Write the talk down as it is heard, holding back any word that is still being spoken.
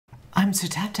I'm Sir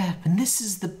Tap Tap, and this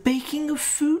is the baking of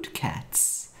food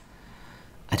cats.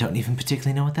 I don't even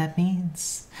particularly know what that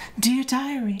means. Dear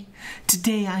Diary,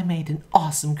 today I made an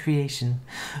awesome creation.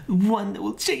 One that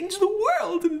will change the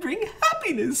world and bring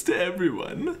happiness to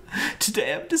everyone.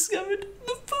 Today I've discovered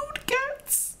the food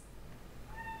cats.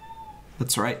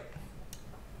 That's right.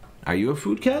 Are you a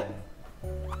food cat?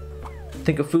 I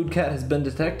think a food cat has been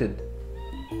detected.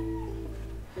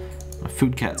 My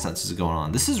food cat sense is going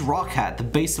on. This is Raw Cat, the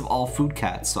base of all food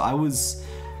cats. So I was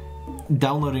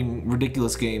downloading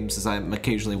ridiculous games, as I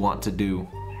occasionally want to do,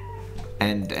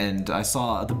 and I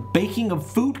saw the baking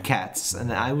of food cats,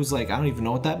 and I was like, I don't even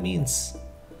know what that means.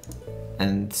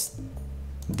 And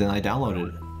then I downloaded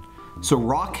it. So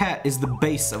Raw Cat is the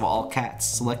base of all cats.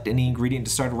 Select any ingredient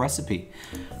to start a recipe.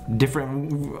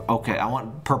 Different. Okay, I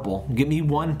want purple. Give me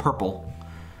one purple.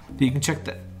 You can check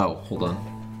that. Oh, hold on.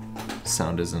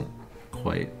 Sound isn't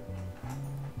quite.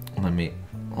 Let me.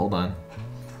 Hold on.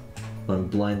 I'm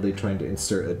blindly trying to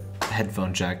insert a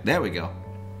headphone jack. There we go.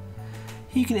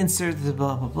 You can insert the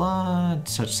blah blah blah.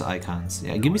 Touch the icons.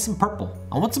 Yeah, give me some purple.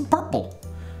 I want some purple.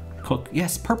 Cook.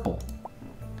 Yes, purple.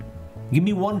 Give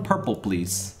me one purple,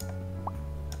 please.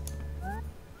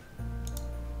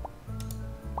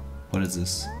 What is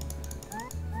this?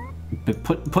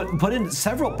 Put in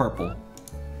several purple.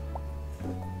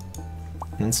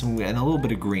 And a little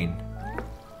bit of green.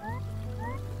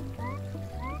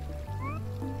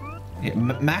 Yeah,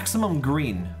 maximum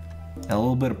green and a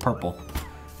little bit of purple.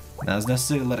 Now it's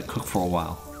necessary to let it cook for a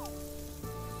while.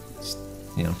 Just,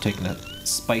 you know, taking a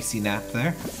spicy nap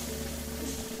there.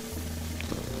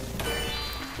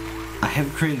 I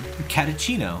have created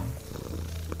Catachino.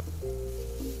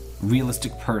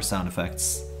 Realistic purr sound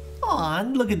effects. Aw,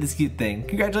 look at this cute thing.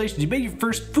 Congratulations, you made your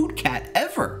first food cat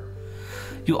ever.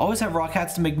 You'll always have raw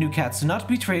cats to make new cats, so not to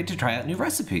be afraid to try out new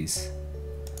recipes.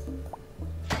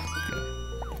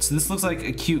 So this looks like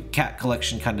a cute cat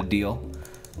collection kind of deal.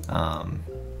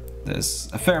 There's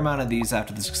a fair amount of these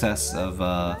after the success of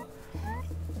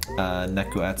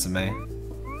Neko Atsume.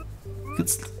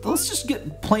 Let's just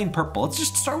get plain purple. Let's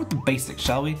just start with the basics,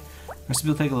 shall we? Recipe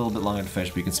will take a little bit longer to finish,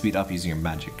 but you can speed up using your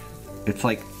magic. It's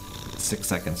like 6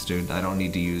 seconds, dude. I don't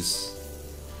need to use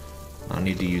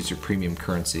your premium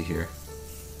currency here.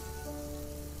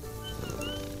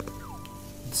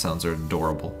 The sounds are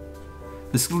adorable.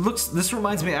 This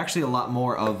reminds me actually a lot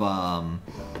more of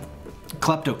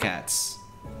Kleptocats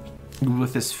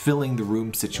with this filling the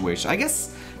room situation. I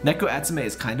guess Neko Atsume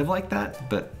is kind of like that,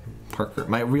 but Parker,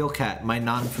 my real cat, my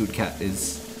non-food cat,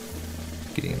 is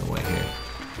getting in the way here.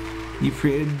 You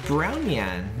created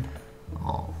Brownyan.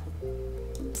 Oh,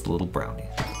 it's a little brownie.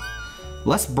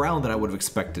 Less brown than I would have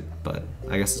expected, but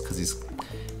I guess it's because he's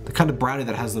the kind of brownie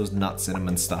that has those nuts in them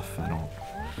and stuff. I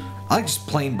like just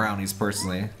plain brownies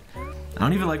personally. I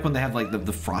don't even like when they have like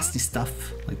the frosty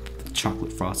stuff, like the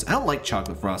chocolate frosting. I don't like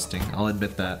chocolate frosting, I'll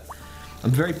admit that.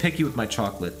 I'm very picky with my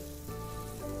chocolate.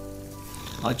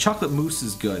 Like chocolate mousse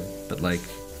is good, but like,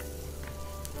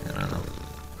 I don't know.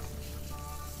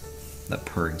 That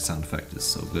purring sound effect is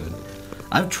so good.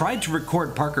 I've tried to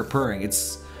record Parker purring.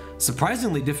 It's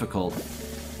surprisingly difficult.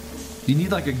 You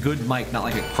need like a good mic, not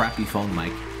like a crappy phone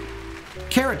mic.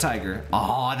 Carrot Tiger.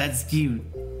 Oh, that's cute.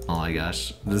 Oh my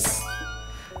gosh,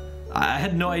 I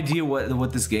had no idea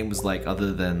what this game was like,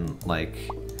 other than like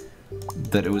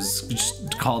that it was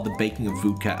just called the baking of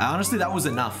food cat. Honestly, that was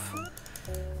enough.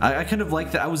 I kind of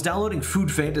like that. I was downloading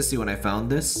Food Fantasy when I found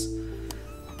this,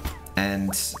 and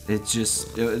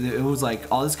it was like,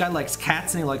 oh, this guy likes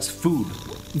cats and he likes food.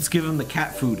 Let's give him the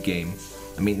cat food game.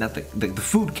 I mean, not the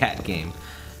food cat game.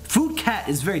 Food cat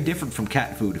is very different from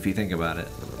cat food if you think about it.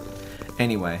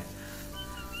 Anyway.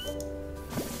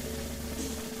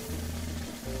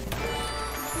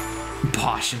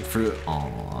 Passion fruit.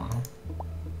 Aww.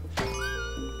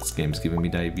 This game's giving me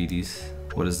diabetes.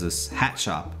 What is this? Hat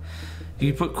shop.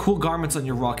 You can put cool garments on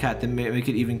your raw cat that make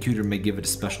it even cuter, may give it a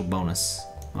special bonus.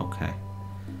 Okay.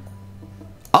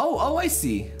 Oh, I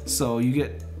see. So you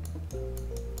get...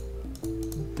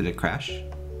 Did it crash?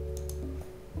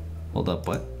 Hold up,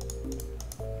 what?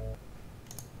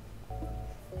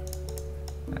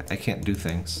 I can't do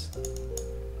things.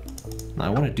 No, I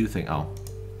want to do things. Oh.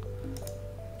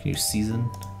 Can you season?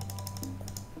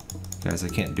 Guys, I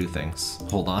can't do things.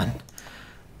 Hold on.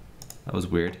 That was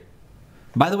weird.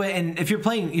 By the way, and if you're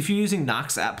using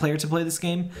Nox App Player to play this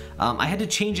game, I had to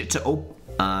change it to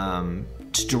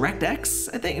DirectX,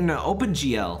 I think? No,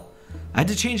 OpenGL. I had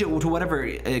to change it to whatever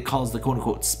it calls the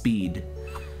quote-unquote speed.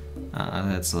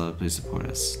 Please support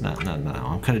us. No.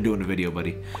 I'm kind of doing a video,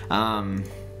 buddy.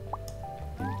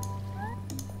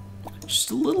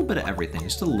 Just a little bit of everything.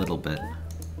 Just a little bit.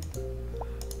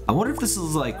 I wonder if this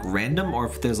is like random or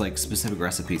if there's like specific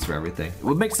recipes for everything. It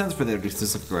would make sense for there to be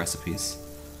specific recipes.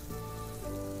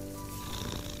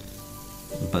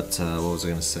 But what was I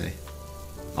gonna say?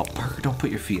 Oh, Parker, don't put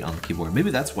your feet on the keyboard.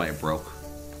 Maybe that's why it broke.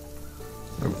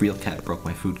 A real cat broke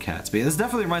my food cats. But yeah, this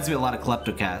definitely reminds me a lot of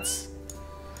Kleptocats.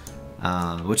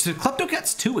 Which the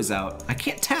Kleptocats 2 is out. I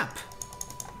can't tap.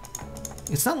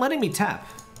 It's not letting me tap.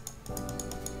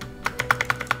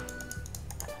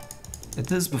 It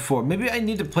does before. Maybe I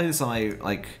need to play this on my,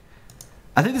 like...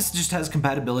 I think this just has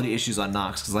compatibility issues on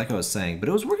Nox, because like I was saying, but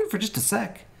it was working for just a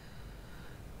sec.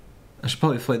 I should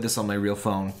probably play this on my real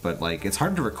phone, but like, it's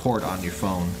hard to record on your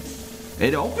phone.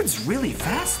 It opens really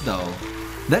fast, though.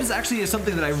 That is actually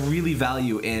something that I really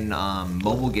value in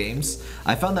mobile games.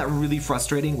 I found that really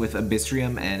frustrating with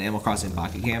Abyssrium and Animal Crossing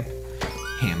Pocket Camp.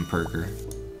 Hamburger.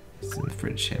 It's in the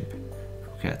fridge, hemp.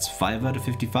 Okay, it's 5 out of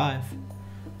 55.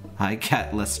 High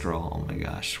cat cholesterol. Oh my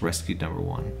gosh. Rescued number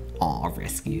 1. Aw,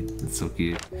 rescued. That's so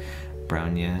cute.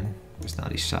 Brown yan.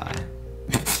 Personality shy.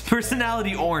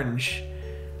 Personality orange.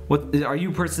 What are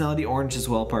you? Personality orange as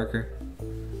well, Parker?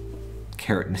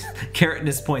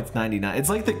 Carrotness points 99. It's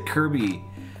like the Kirby.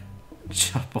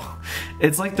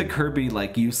 It's like the Kirby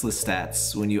like useless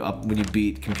stats when you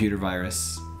beat computer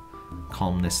virus.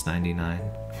 Calmness 99.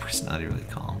 Personality really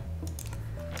calm.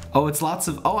 Oh, it's lots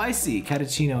of. Oh, I see.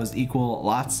 Catachino is equal,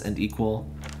 lots and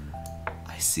equal.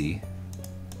 I see.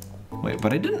 Wait,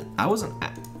 but I didn't. I wasn't.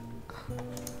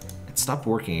 It stopped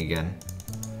working again.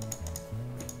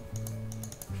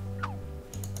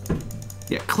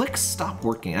 Yeah, clicks stop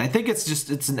working. I think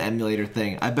it's an emulator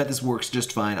thing. I bet this works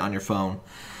just fine on your phone.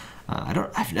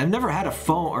 I've never had a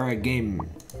phone or a game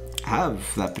have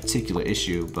that particular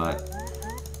issue, but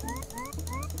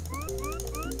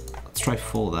let's try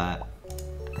full of that.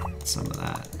 Some of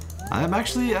that. I'm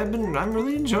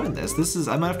really enjoying this.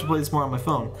 I might have to play this more on my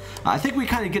phone. I think we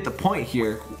kind of get the point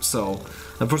here, so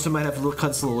unfortunately I might have to cut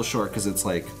this a little short because it's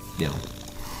like, you know,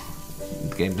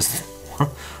 the game doesn't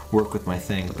work with my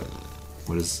thing, but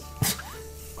what is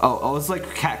oh, it's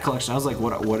like cat collection. I was like,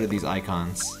 what are these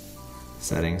icons?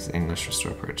 Settings, English,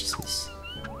 restore purchases.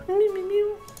 Mew, mew,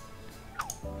 mew.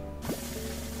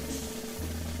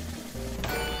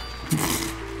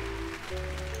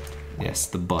 Yes,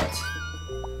 the butt.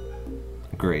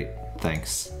 Great,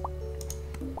 thanks.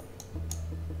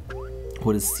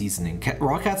 What is seasoning?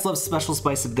 Raw cats love special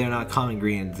spice if they're not common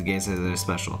ingredients. The game says they're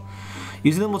special.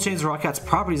 Using them will change the raw cat's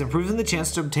properties, improving the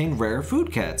chance to obtain rare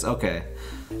food cats. Okay,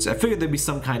 so I figured there'd be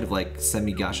some kind of like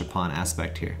semi-gashapon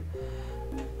aspect here.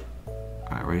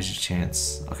 Alright, raise your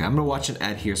chance. Okay, I'm gonna watch an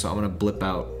ad here, so I'm gonna blip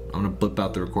out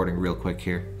the recording real quick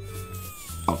here.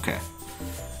 Okay.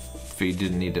 If you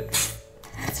didn't need it.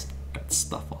 Got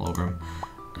stuff all over him.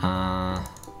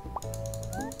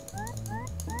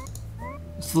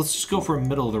 So let's just go for a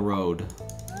middle of the road.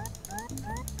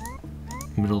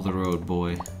 Middle of the road,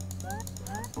 boy.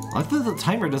 I like that the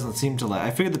timer doesn't seem to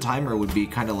I figured the timer would be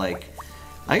kind of like,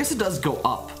 I guess it does go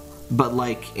up, but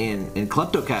like in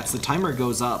Kleptocats, the timer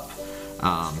goes up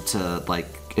to like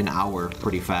an hour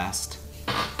pretty fast,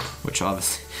 which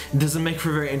obviously doesn't make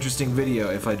for a very interesting video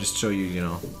if I just show you, you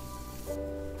know,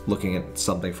 looking at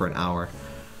something for an hour.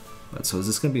 But so is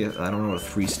this gonna be I don't know what a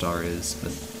 3-star is,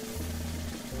 but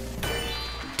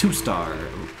 2-star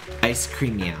ice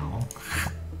cream meow.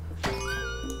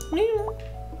 Meow.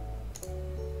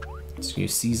 So you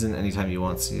season anytime you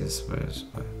want.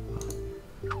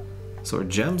 So are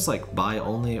gems like buy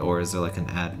only, or is there like an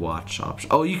add watch option?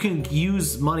 Oh, you can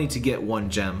use money to get 1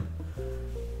 gem.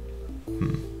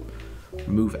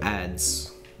 Remove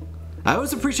ads. I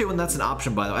always appreciate when that's an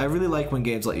option, by the way. I really like when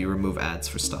games let you remove ads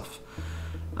for stuff.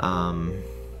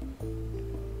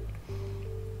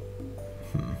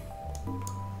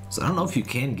 So I don't know if you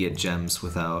can get gems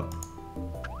without.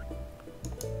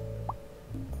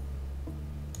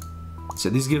 So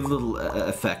these give little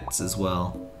effects as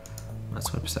well. That's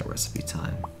 20% recipe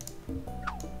time.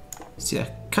 So yeah,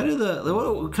 kind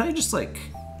of just like.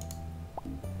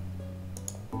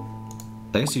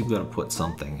 I guess you've got to put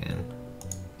something in.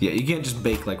 Yeah, you can't just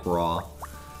bake like raw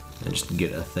and just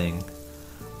get a thing.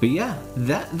 But yeah,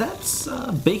 that's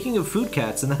baking of food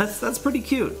cats, and that's pretty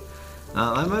cute.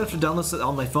 I might have to download it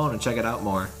on my phone and check it out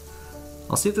more.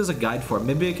 I'll see if there's a guide for it.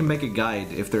 Maybe I can make a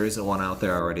guide if there isn't one out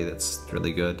there already that's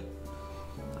really good.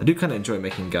 I do kind of enjoy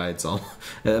making guides,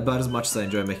 about as much as I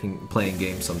enjoy playing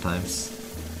games sometimes.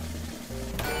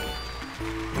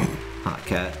 Hot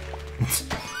cat.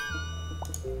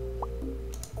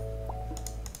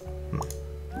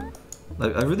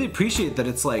 I really appreciate that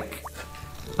it's like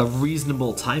a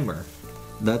reasonable timer.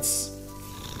 That's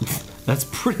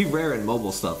pretty rare in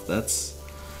mobile stuff. That's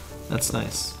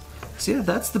nice. So yeah,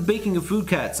 that's the baking of food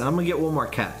cats, and I'm gonna get one more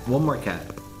cat. One more cat.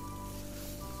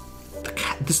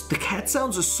 The cat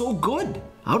sounds are so good.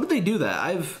 How did they do that?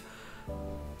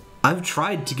 I've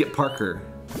tried to get Parker,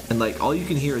 and like all you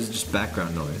can hear is just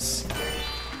background noise.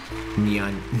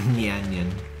 Nyan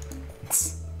nyan.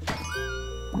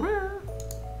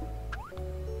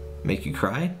 Make you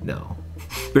cry? No.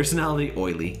 Personality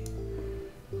oily.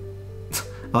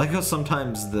 I like how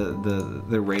sometimes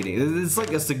the rating, it's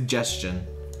like a suggestion.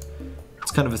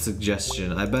 It's kind of a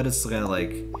suggestion. I bet it's kind of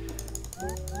like,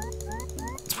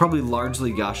 it's probably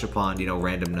largely gashapon, you know,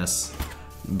 randomness.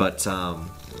 But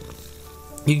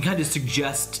you can kind of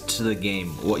suggest to the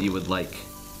game what you would like.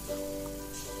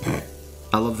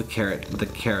 I love the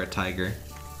carrot tiger.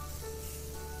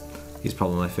 He's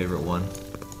probably my favorite one.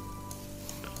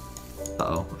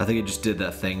 Uh-oh, I think it just did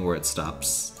that thing where it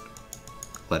stops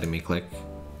letting me click.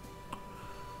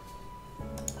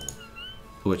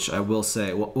 Which I will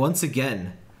say, once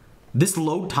again, this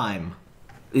load time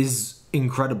is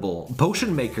incredible.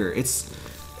 Potion Maker, it's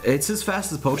as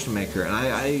fast as Potion Maker, and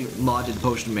I lauded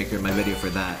Potion Maker in my video for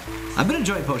that. I've been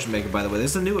enjoying Potion Maker, by the way.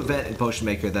 There's a new event in Potion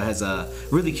Maker that has a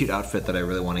really cute outfit that I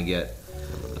really want to get.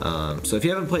 So if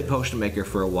you haven't played Potion Maker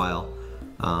for a while,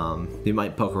 you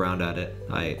might poke around at it.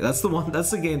 That's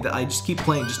the game that I just keep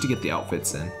playing just to get the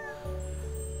outfits in.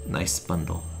 Nice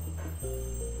bundle.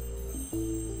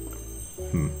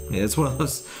 Yeah, it's one of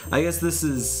those. I guess this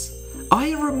is. Oh,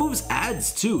 it removes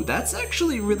ads too. That's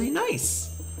actually really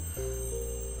nice.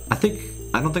 I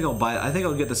don't think I'll buy it. I think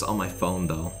I'll get this on my phone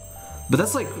though. But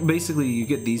that's like basically you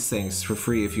get these things for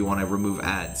free if you want to remove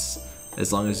ads,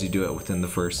 as long as you do it within the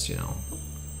first, you know,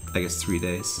 I guess 3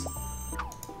 days.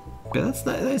 Yeah, that's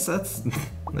nice.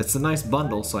 It's a nice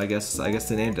bundle, so I guess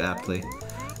they named it aptly.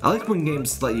 I like when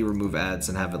games let you remove ads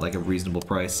and have it like a reasonable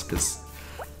price, because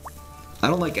I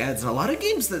don't like ads, and a lot of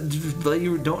games that they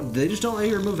just don't let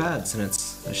you remove ads, and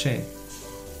it's a shame.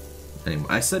 Anyway,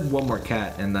 I said one more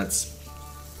cat, and that's,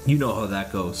 you know how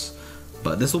that goes.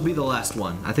 But this will be the last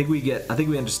one. I think we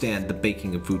understand the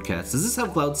baking of food cats. Does this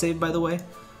have cloud save, by the way?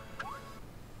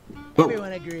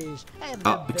 Everyone agrees.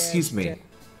 Oh, excuse me.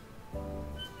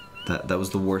 That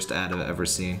was the worst ad I've ever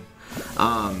seen.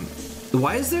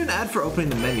 Why is there an ad for opening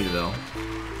the menu though?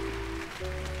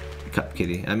 Cup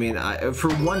Kitty. I mean, for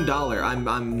 $1,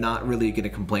 I'm not really gonna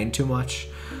complain too much.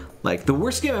 Like the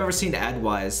worst game I've ever seen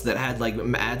ad-wise that had like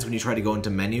ads when you try to go into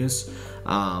menus.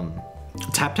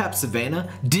 Tap Tap Savannah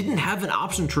didn't have an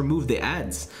option to remove the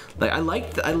ads. Like I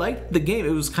liked the game.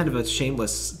 It was kind of a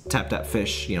shameless Tap Tap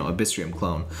Fish, you know, Abyssrium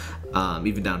clone,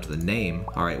 even down to the name.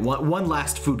 All right, one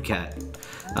last food cat.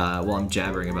 While I'm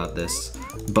jabbering about this,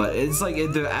 but it's like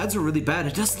the ads are really bad.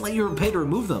 It doesn't let you pay to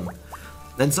remove them.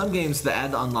 And some games the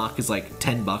ad unlock is like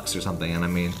 $10 or something, and I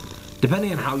mean,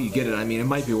 depending on how you get it, I mean, it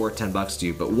might be worth $10 to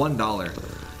you, but $1.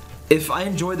 If I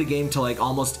enjoy the game to like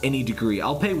almost any degree,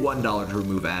 I'll pay $1 to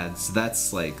remove ads.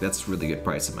 That's a really good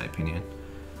price in my opinion.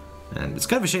 And it's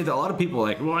kind of a shame that a lot of people are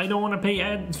like, well, I don't want to pay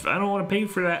ads. I don't want to pay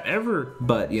for that ever.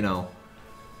 But you know,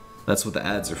 that's what the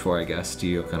ads are for, I guess. Do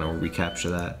you kind of recapture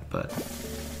that? But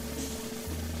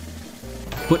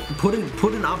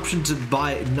put an option to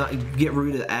get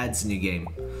rid of ads in your game.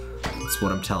 That's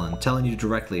what I'm telling you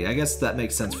directly. I guess that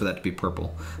makes sense for that to be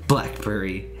purple.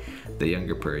 Blackberry, the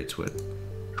younger Prairie Twit.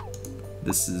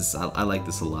 This is, I like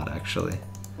this a lot actually.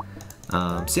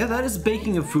 So yeah, that is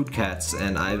baking of food cats,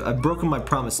 and I've broken my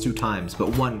promise 2 times, but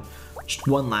just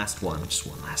one last one.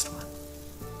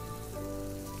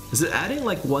 Is it adding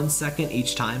like 1 second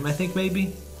each time, I think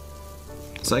maybe?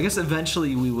 So I guess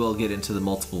eventually we will get into the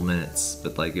multiple minutes,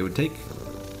 but like it would take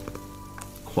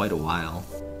quite a while.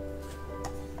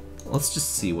 Let's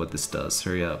just see what this does.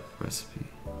 Hurry up, recipe.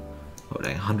 Oh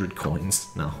dang, 100 coins,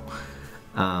 no.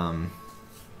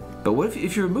 But what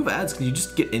if you remove ads, can you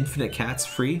just get infinite cats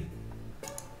free?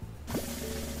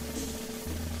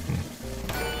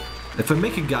 If I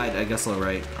make a guide, I guess I'll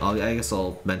write. I guess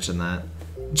I'll mention that.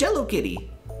 Jello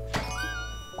Kitty.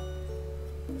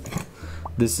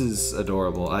 This is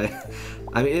adorable. I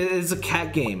mean, it's a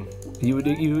cat game. You would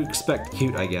expect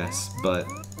cute, I guess, but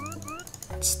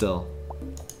still.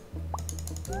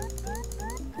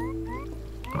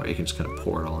 Oh, you can just kind of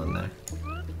pour it all in there.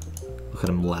 Look at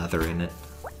him lather in it.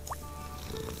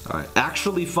 All right,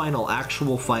 actual final.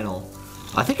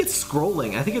 I think it's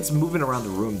scrolling. I think it's moving around the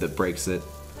room that breaks it.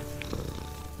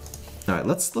 All right,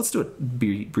 let's do a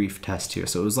brief test here.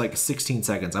 So it was like 16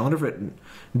 seconds. I wonder if it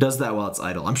does that while it's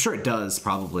idle. I'm sure it does,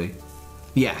 probably.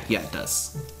 Yeah, it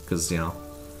does. Because, you know,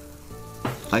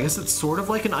 I guess it's sort of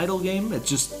like an idle game. It's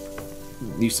just,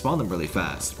 you spawn them really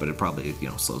fast, but it probably, you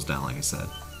know, slows down, like I said.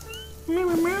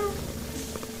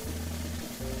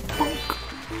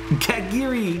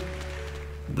 Kagiri!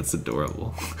 That's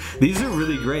adorable. These are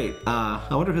really great. I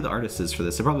wonder who the artist is for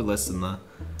this. They probably list in the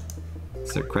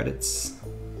their credits.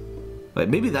 But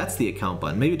maybe that's the account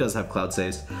button. Maybe it does have cloud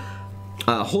saves.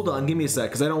 Hold on, give me a sec,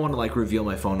 because I don't want to like reveal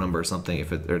my phone number or something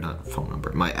if it, or not phone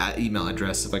number, my email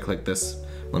address if I click this.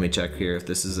 Let me check here if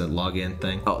this is a login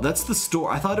thing. Oh, that's the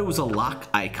store. I thought it was a lock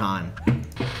icon.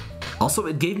 Also,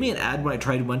 it gave me an ad when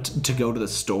I went to go to the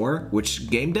store, which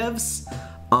game devs,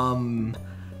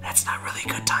 that's not really a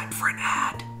good time for an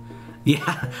ad.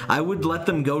 Yeah, I would let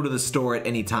them go to the store at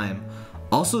any time.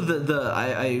 Also,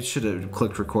 I should have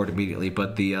clicked record immediately,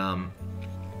 but the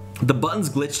buttons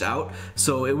glitched out,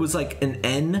 so it was like an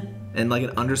N and like an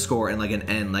underscore and like an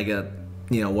N, like a,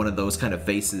 you know, one of those kind of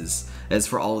faces as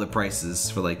for all the prices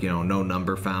for like, you know, no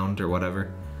number found or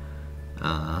whatever.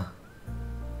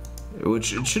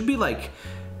 Which it should be like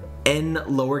N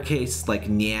lowercase like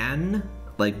nyan,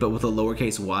 like but with a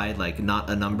lowercase y, like not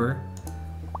a number.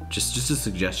 Just a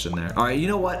suggestion there. All right, you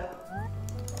know what?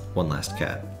 One last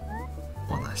cat.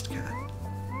 One last cat.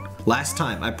 Last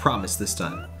time, I promise this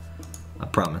time. I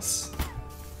promise.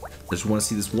 I just want to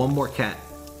see this one more cat.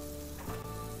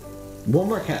 One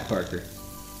more cat, Parker.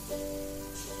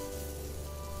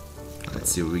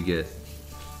 Let's see what we get.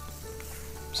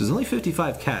 So there's only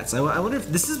 55 cats. I wonder if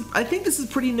this is, I think this is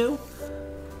pretty new.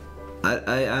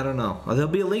 I don't know. There'll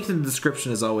be a link in the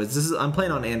description as always. This is, I'm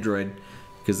playing on Android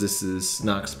because this is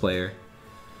Nox Player.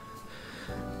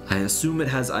 I assume it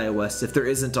has iOS. If there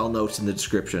isn't, I'll note in the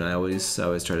description. I always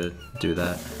try to do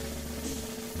that.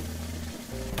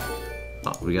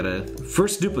 Oh, we got a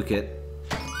first duplicate.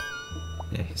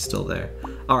 Yeah, he's still there.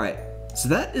 Alright, so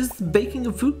that is the baking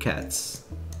of food cats.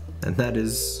 And that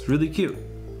is really cute.